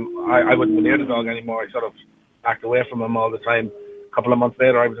 I wouldn't be near the dog anymore. I sort of backed away from him all the time. A couple of months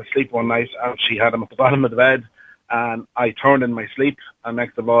later, I was asleep one night and she had him at the bottom of the bed, and I turned in my sleep, and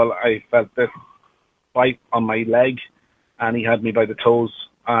next of all, I felt this bite on my leg, and he had me by the toes,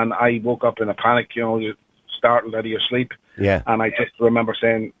 and I woke up in a panic, you know, you're startled out of your sleep. Yeah. And I just remember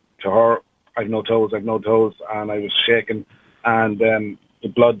saying to her, I've no toes, and I was shaking, and the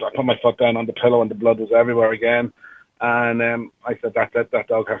blood, I put my foot down on the pillow and the blood was everywhere again, and I said, that's it, that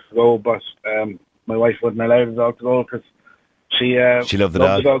dog has to go, but my wife wouldn't allow the dog to go because she loved the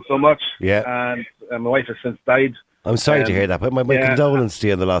dog so much. Yeah. And my wife has since died. I'm sorry to hear that, but my condolences to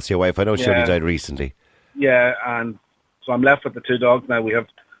you on the loss of your wife. I know she only died recently. Yeah, and so I'm left with the two dogs now. We have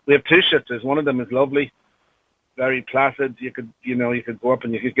two Shih Tzus. One of them is lovely, very placid. You could go up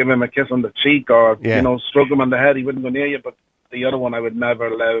and you could give him a kiss on the cheek or stroke him on the head. He wouldn't go near you. But the other one, I would never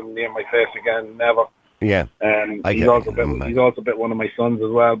allow him near my face again. Never. Yeah. He's also a bit one of my sons as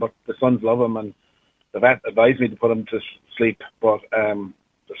well. But the sons love him, and the vet advised me to put him to sleep, but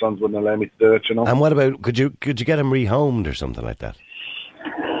the sons wouldn't allow me to do it. You know. And what about could you get him rehomed or something like that?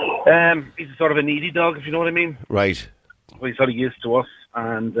 He's a sort of a needy dog, if you know what I mean. Right. Well, he's sort of used to us,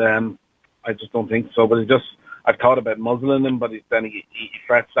 and I just don't think so. But I've thought about muzzling him, but then he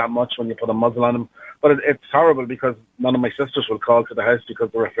frets that much when you put a muzzle on him. But it's horrible because none of my sisters will call to the house because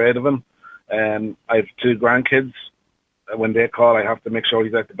they're afraid of him. I have two grandkids. When they call, I have to make sure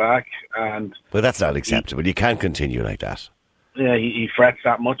he's at the back. But that's not acceptable. You can't continue like that. Yeah, he frets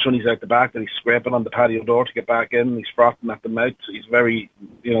that much when he's out the back that he's scraping on the patio door to get back in. He's frothing at the mouth. He's very,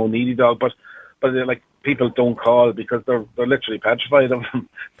 needy dog. But like people don't call because they're literally petrified of him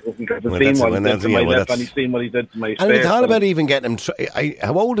because they've seen what he did to my lip and he's seen what he did to my face. And we thought about even getting him.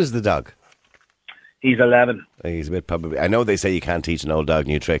 How old is the dog? He's 11. He's a bit probably. I know they say you can't teach an old dog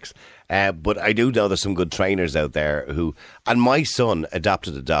new tricks, but I do know there's some good trainers out there who. And my son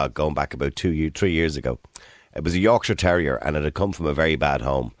adopted a dog going back about 3 years ago. It was a Yorkshire Terrier, and it had come from a very bad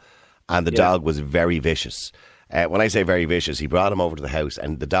home, and the dog was very vicious. When I say very vicious, he brought him over to the house,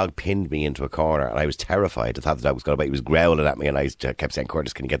 and the dog pinned me into a corner, and I was terrified. I thought the dog was going to bite. He was growling at me, and I kept saying,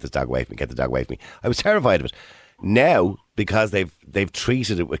 "Curtis, can you get this dog away from me? Get the dog away from me." I was terrified of it. Now, because they've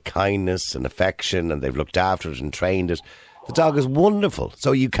treated it with kindness and affection, and they've looked after it and trained it, the dog is wonderful.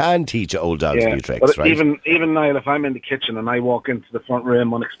 So you can teach old dogs new tricks, but right? Even Niall, if I'm in the kitchen and I walk into the front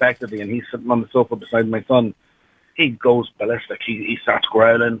room unexpectedly and he's sitting on the sofa beside my son, he goes ballistic. He starts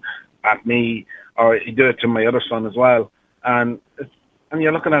growling at me, or he do it to my other son as well. And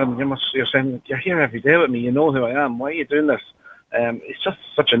you're looking at him, you're saying, "You're here every day with me. You know who I am. Why are you doing this?" It's just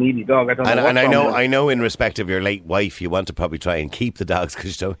such a needy dog. I don't know. And I know, in respect of your late wife, you want to probably try and keep the dogs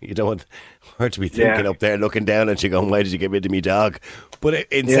because you don't want her to be thinking up there, looking down at you, going, "Why did you get rid of me dog?" But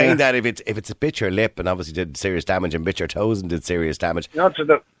in saying that, if it's a bit your lip and obviously did serious damage, and bit your toes and did serious damage,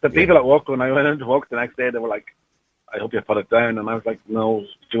 to the people at work, when I went into work the next day, they were like, "I hope you put it down," and I was like, "No,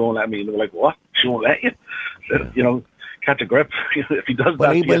 she won't let me." And they were like, "What? She won't let you?" So, catch a grip. If he does that,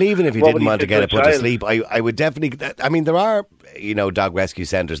 well, even if you didn't want to get it put to sleep, I would definitely. I mean, there are dog rescue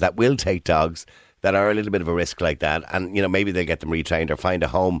centres that will take dogs that are a little bit of a risk like that, and maybe they get them retrained or find a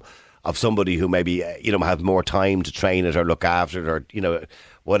home of somebody who maybe have more time to train it or look after it or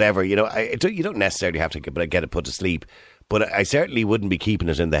whatever. You don't necessarily have to get it put to sleep. But I certainly wouldn't be keeping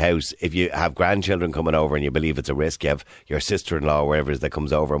it in the house if you have grandchildren coming over and you believe it's a risk. You have your sister-in-law or whatever it is that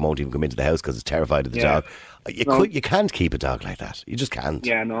comes over and won't even come into the house because it's terrified of the dog. You can't keep a dog like that. You just can't.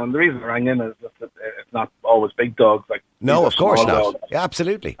 Yeah, no, and the reason I rang in is that it's not always big dogs. Like no, of course not. Dogs. Yeah,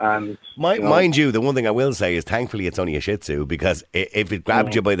 absolutely. And mind you, the one thing I will say is thankfully it's only a Shih Tzu, because if it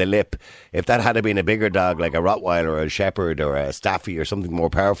grabbed you by the lip, if that had been a bigger dog like a Rottweiler or a Shepherd or a Staffy or something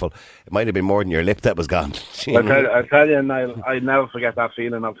more powerful, it might have been more than your lip that was gone. I tell you, Niall, I never forget that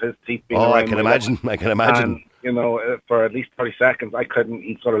feeling of his teeth being around I can imagine. Lip. I can imagine. And, you know, for at least 30 seconds, I couldn't.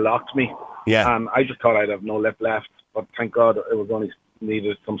 He sort of locked me. Yeah. And I just thought I'd have no lip left. But thank God it was only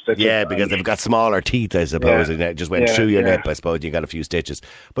needed some stitches. Yeah, because they've got smaller teeth, I suppose, and it just went through your lip, I suppose. You got a few stitches.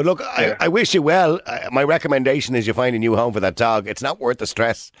 But look, I wish you well. My recommendation is you find a new home for that dog. It's not worth the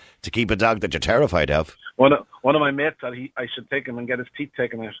stress to keep a dog that you're terrified of. One of my mates said I should take him and get his teeth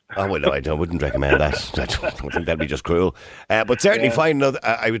taken out. Oh, well, no, I wouldn't recommend that. I don't think that'd be just cruel. But certainly find another.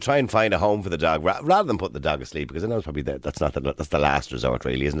 I would try and find a home for the dog rather than putting the dog asleep, because I know it's probably that's the last resort,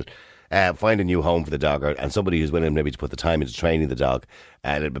 really, isn't it? Find a new home for the dog, and somebody who's willing maybe to put the time into training the dog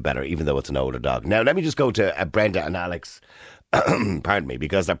a little bit better, even though it's an older dog. Now, let me just go to Brenda and Alex, pardon me,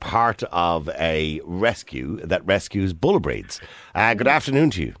 because they're part of a rescue that rescues bull breeds. Good afternoon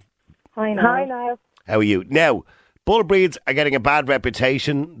to you. Hi, Niall. How are you? Now, bull breeds are getting a bad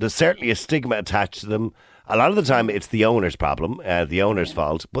reputation. There's certainly a stigma attached to them. A lot of the time, it's the owner's problem, the owner's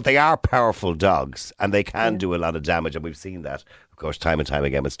fault, but they are powerful dogs, and they can do a lot of damage, and we've seen that, of course, time and time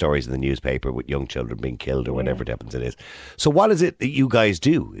again with stories in the newspaper with young children being killed or whatever it happens it is. So what is it that you guys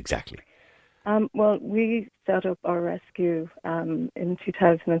do exactly? Well, we set up our rescue in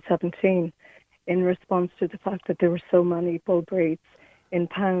 2017 in response to the fact that there were so many bull breeds in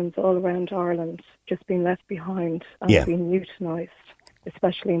pounds all around Ireland just being left behind and being euthanised,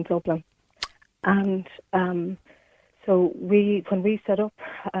 especially in Dublin. And so when we set up,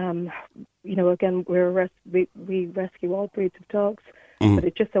 again, we rescue all breeds of dogs, but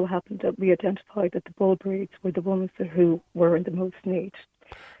it just so happened that we identified that the bull breeds were the ones who were in the most need.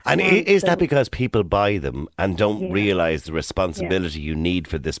 And is that because people buy them and don't realise the responsibility you need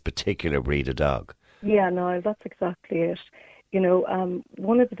for this particular breed of dog? Yeah, no, that's exactly it.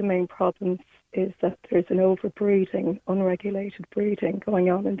 One of the main problems is that there's an overbreeding, unregulated breeding going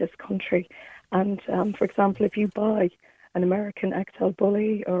on in this country. And, for example, if you buy an American XL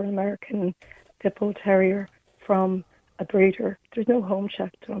Bully or an American Pit Bull Terrier from a breeder, there's no home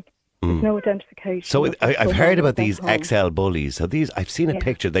check done. There's no identification. So I've heard about these XL Bullies. So I've seen a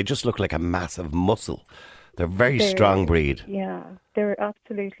picture. They just look like a massive muscle. They're very strong breed. Yeah, they're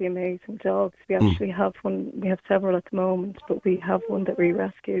absolutely amazing dogs. We actually have one. We have several at the moment, but we have one that we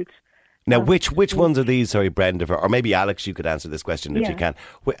rescued. Now, which ones are these? Sorry, Brenda, or maybe Alex, you could answer this question if you can.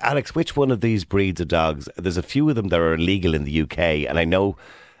 Alex, which one of these breeds of dogs? There's a few of them that are illegal in the UK, and I know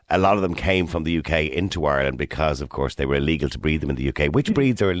a lot of them came from the UK into Ireland because, of course, they were illegal to breed them in the UK. Which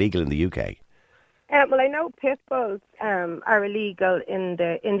breeds are illegal in the UK? Well, I know pit bulls are illegal in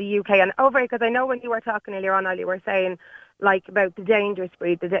the UK, and over because I know when you were talking earlier on, you were saying like about the dangerous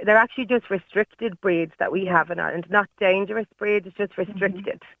breeds. They're actually just restricted breeds that we have in Ireland, not dangerous breeds. It's just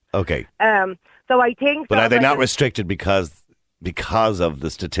restricted. Okay. So I think. But are they not restricted because of the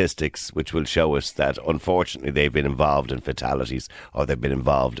statistics, which will show us that unfortunately they've been involved in fatalities or they've been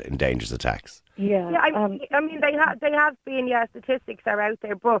involved in dangerous attacks? Yeah. I mean, they have been. Yeah, statistics are out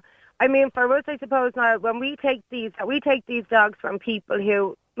there, but. I mean, for us, I suppose now, when we take these dogs from people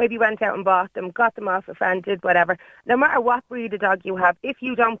who maybe went out and bought them, got them off a friend, did whatever. No matter what breed of dog you have, if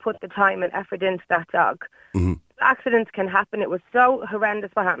you don't put the time and effort into that dog, accidents can happen. It was so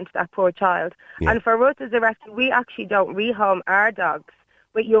horrendous what happened to that poor child. Yeah. And for us as a rescue, we actually don't rehome our dogs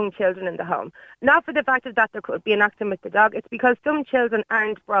with young children in the home. Not for the fact that there could be an accident with the dog. It's because some children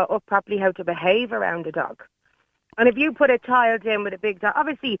aren't brought up properly how to behave around a dog. And if you put a child in with a big dog,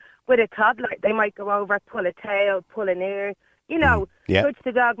 obviously with a toddler, they might go over, pull a tail, pull an ear, touch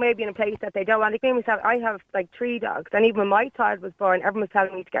the dog maybe in a place that they don't want. I have like 3 dogs, and even when my child was born, everyone was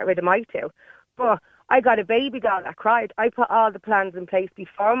telling me to get rid of my 2. But I got a baby dog that cried. I put all the plans in place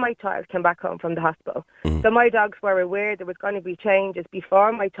before my child came back home from the hospital. So my dogs were aware there was going to be changes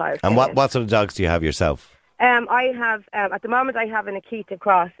before my child came in. And what sort of dogs do you have yourself? I have, at the moment, I have an Akita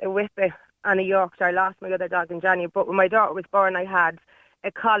Cross, a Whippet, and a Yorkshire. I lost my other dog in January, but when my daughter was born, I had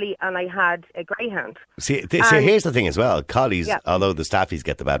a collie and I had a greyhound. See, here's the thing as well. Collies, although the staffies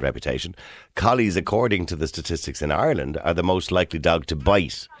get the bad reputation, collies, according to the statistics in Ireland, are the most likely dog to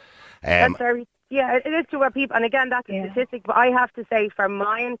bite. That's very... Yeah, it is to where people, and again, that's a statistic, but I have to say, for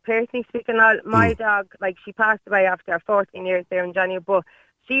mine, personally speaking, my dog, like, she passed away after 14 years there in January, but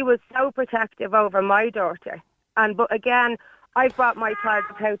she was so protective over my daughter. But again, I've brought my child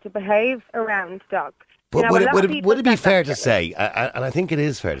up how to behave around dogs. But You know, would it be fair to say, and I think it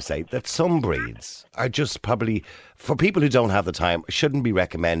is fair to say, that some breeds are just probably, for people who don't have the time, shouldn't be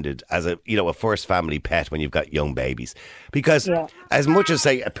recommended as a first family pet when you've got young babies? Because as much as,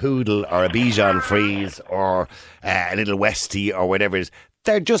 say, a poodle or a Bichon Frise or a little Westie or whatever it is,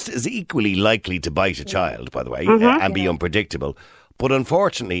 they're just as equally likely to bite a child, by the way, and be unpredictable. But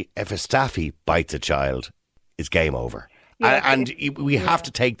unfortunately, if a Staffy bites a child, it's game over. And we have to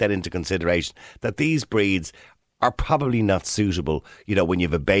take that into consideration, that these breeds are probably not suitable, when you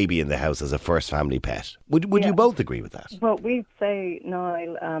have a baby in the house as a first family pet. Would you both agree with that? Well, we'd say,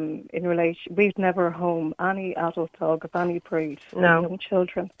 Niall, in relation, we'd never home any adult dog of any breed for young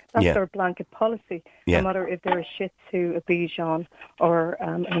children. That's our blanket policy, no matter if they're a Shih Tzu, a Bichon, or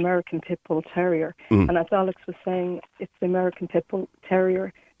an American Pit Bull Terrier. And as Alex was saying, it's the American Pit Bull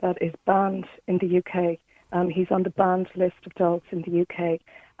Terrier that is banned in the UK. He's on the banned list of dogs in the UK.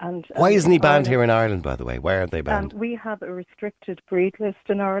 And why isn't he banned here in Ireland, by the way? Why aren't they banned? We have a restricted breed list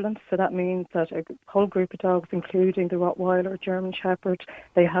in Ireland, so that means that a whole group of dogs, including the Rottweiler, German Shepherd,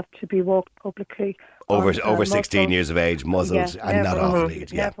 they have to be walked publicly. Over 16 years of age, muzzled, and not off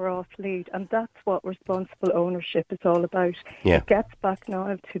lead. Never off lead. And that's what responsible ownership is all about. Yeah. It gets back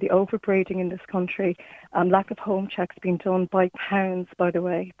now to the overbreeding in this country, lack of home checks being done by pounds, by the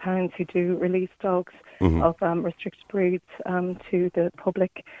way, pounds who do release dogs of restricted breeds to the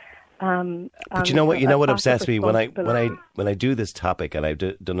public. But you know what upsets me when I do this topic, and I've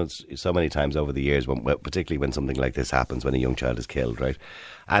done it so many times over the years, particularly when something like this happens, when a young child is killed, right?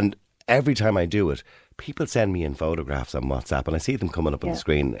 And every time I do it, people send me in photographs on WhatsApp, and I see them coming up on the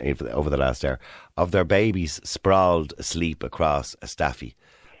screen over the last hour, of their babies sprawled asleep across a Staffy.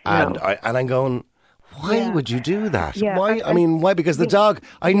 And I'm going, why would you do that? Yeah. Why? Why? Because the dog,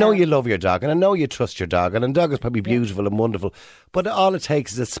 I know you love your dog, and I know you trust your dog, and a dog is probably beautiful and wonderful, but all it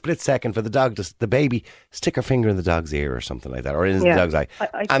takes is a split second for the baby, stick her finger in the dog's ear or something like that, or in the dog's eye,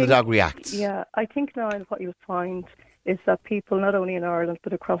 and the dog reacts. Yeah, I think now what you'll find is that people, not only in Ireland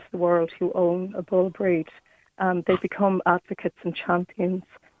but across the world, who own a bull breed, they become advocates and champions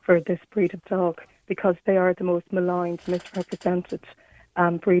for this breed of dog because they are the most maligned, misrepresented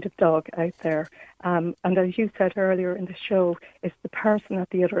breed of dog out there. And as you said earlier in the show, it's the person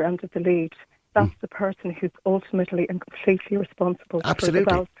at the other end of the lead. That's the person who's ultimately and completely responsible for the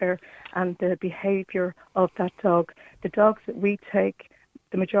welfare and the behaviour of that dog. The dogs that we take,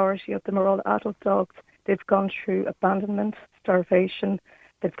 the majority of them are all adult dogs. They've gone through abandonment, starvation.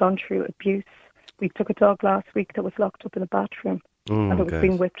 They've gone through abuse. We took a dog last week that was locked up in a bathroom and it was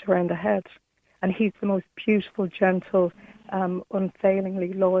being whipped around the head. And he's the most beautiful, gentle,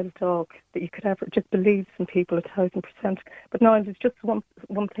 unfailingly loyal dog that you could ever, just believes in people 1,000%. But no, there's just one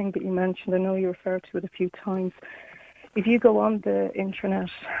thing that you mentioned. I know you referred to it a few times. If you go on the internet,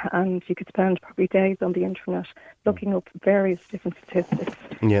 and you could spend probably days on the internet looking up various different statistics,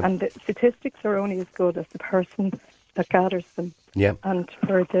 and the statistics are only as good as the person that gathers them, and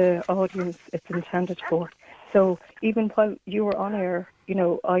for the audience it's intended for. So even while you were on air,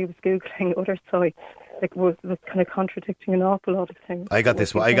 I was Googling other sites that was kind of contradicting an awful lot of things. I got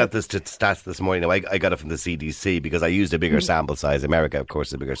this stats this morning. Now, I got it from the CDC because I used a bigger sample size. America, of course,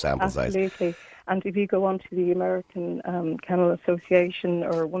 is a bigger sample size. Absolutely. And if you go on to the American Kennel Association,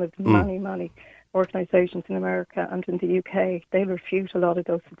 or one of the many organisations in America and in the UK, they refute a lot of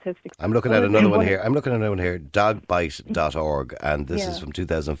those statistics. I'm looking at another one here. dogbite.org, and this is from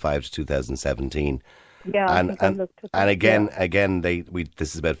 2005 to 2017. Yeah, and again,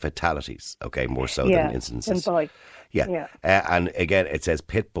 this is about fatalities. Okay, more so than incidences. And bites. And again, it says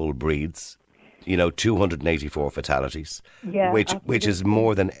pit bull breeds. 284 fatalities, which is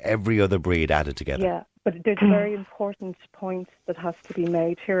more than every other breed added together. Yeah, but there's a very important point that has to be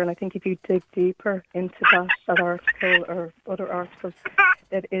made here, and I think if you dig deeper into that article or other articles,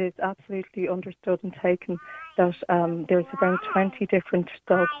 that it is absolutely understood and taken that there's around 20 different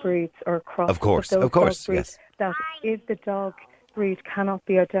dog breeds or crosses. Of course, yes. That if the dog breed cannot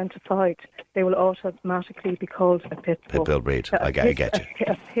be identified, they will automatically be called a pit bull. Pit bull breed. I get you.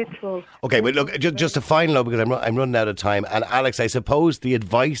 A pit bull. Okay, but look, just a final note, because I'm running out of time. And Alex, I suppose the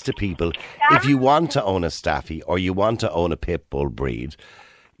advice to people, if you want to own a Staffy or you want to own a pit bull breed,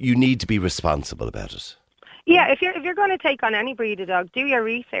 you need to be responsible about it. Yeah, if you're going to take on any breed of dog, do your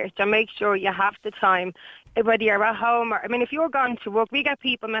research and make sure you have the time, whether you're at home or, if you're going to work, we get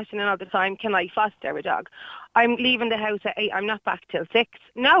people messaging all the time, can I foster a dog? I'm leaving the house at 8, I'm not back till 6.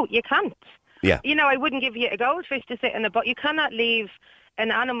 No, you can't. Yeah. I wouldn't give you a goldfish to sit in but you cannot leave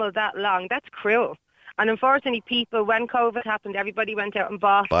an animal that long. That's cruel. And unfortunately, people, when COVID happened, everybody went out and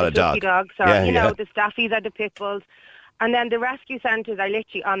bought a the fluffy dog. dogs, or, Yeah, you know, yeah. the staffies or the pit bulls. And then the rescue centres are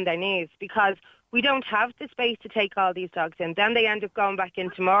literally on their knees because we don't have the space to take all these dogs in. Then they end up going back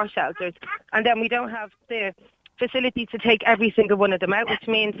into more shelters. And then we don't have the facility to take every single one of them out, which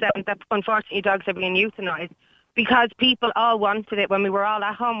means that unfortunately dogs are being euthanised because people all wanted it when we were all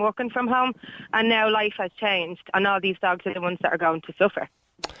at home working from home, and now life has changed and all these dogs are the ones that are going to suffer.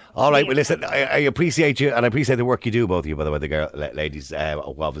 All right, well, listen, I appreciate you, and I appreciate the work you do, both of you, by the way, the ladies, who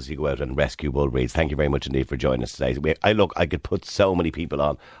obviously go out and rescue bull breeds. Thank you very much indeed for joining us today. I could put so many people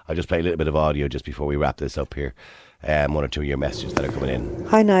on. I'll just play a little bit of audio just before we wrap this up here. One or two of your messages that are coming in.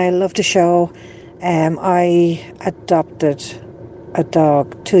 Hi, Niall, love the show. I adopted a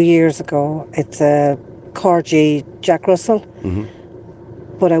dog 2 years ago. It's a Corgi Jack Russell,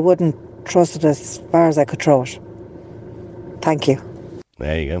 but I wouldn't trust it as far as I could throw it. Thank you.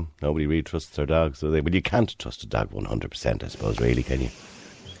 There you go. Nobody really trusts their dogs, do they? But you can't trust a dog 100%, I suppose, really, can you?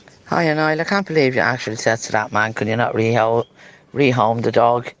 Hi, Niall. I can't believe you actually said to that man, could you not rehome the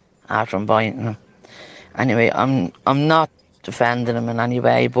dog after him biting him? Anyway, I'm not defending him in any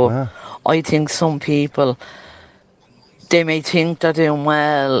way, but I think some people, they may think they're doing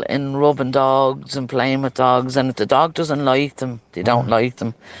well in rubbing dogs and playing with dogs, and if the dog doesn't like them, they don't like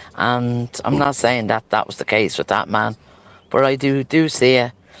them. And I'm not saying that was the case with that man, but I do see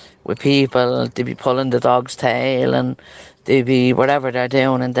it with people. They be pulling the dog's tail and they be whatever they're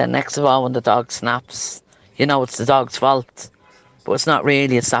doing, and then next of all, when the dog snaps, you know it's the dog's fault, but it's not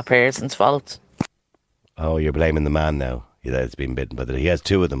really, it's that person's fault. Oh, you're blaming the man now. Yeah, it's been bitten, but he has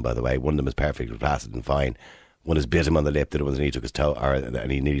two of them, by the way. One of them is perfectly placid and fine. One has bit him on the lip. The other one nearly took his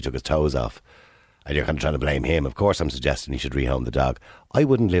and he nearly took his toes off. And you're kind of trying to blame him. Of course, I'm suggesting he should rehome the dog. I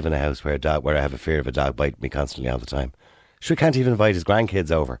wouldn't live in a house where I have a fear of a dog biting me constantly all the time. Sure, can't even invite his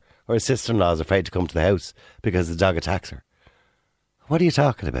grandkids over, or his sister-in-law is afraid to come to the house because the dog attacks her. What are you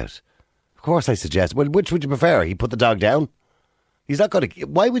talking about? Of course, I suggest. Well, which would you prefer? He put the dog down? He's not going to.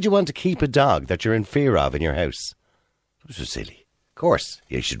 Why would you want to keep a dog that you're in fear of in your house? This is silly. Of course,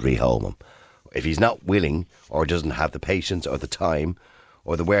 you should rehome him. If he's not willing, or doesn't have the patience, or the time,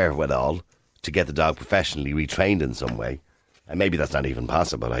 or the wherewithal to get the dog professionally retrained in some way, and maybe that's not even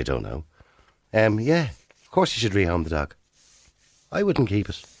possible, I don't know. Yeah, of course you should rehome the dog. I wouldn't keep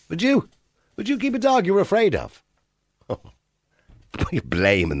it. Would you? Would you keep a dog you were afraid of? You're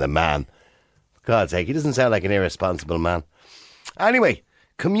blaming the man. For God's sake, he doesn't sound like an irresponsible man. Anyway,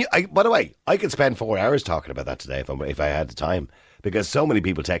 by the way, I could spend 4 hours talking about that today if I had the time, because so many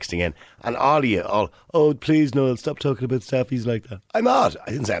people texting in, and all of you, oh, please, Noel, stop talking about staffies like that. I'm not.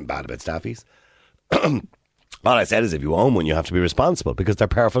 I didn't say I'm bad about staffies. All I said is if you own one, you have to be responsible, because they're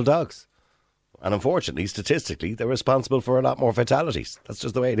powerful dogs. And unfortunately, statistically, they're responsible for a lot more fatalities. That's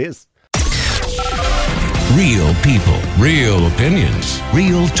just the way it is. Real people, real opinions,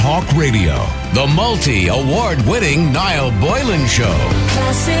 real talk radio. The multi-award-winning Niall Boylan Show.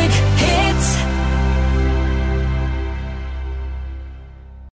 Classic hits.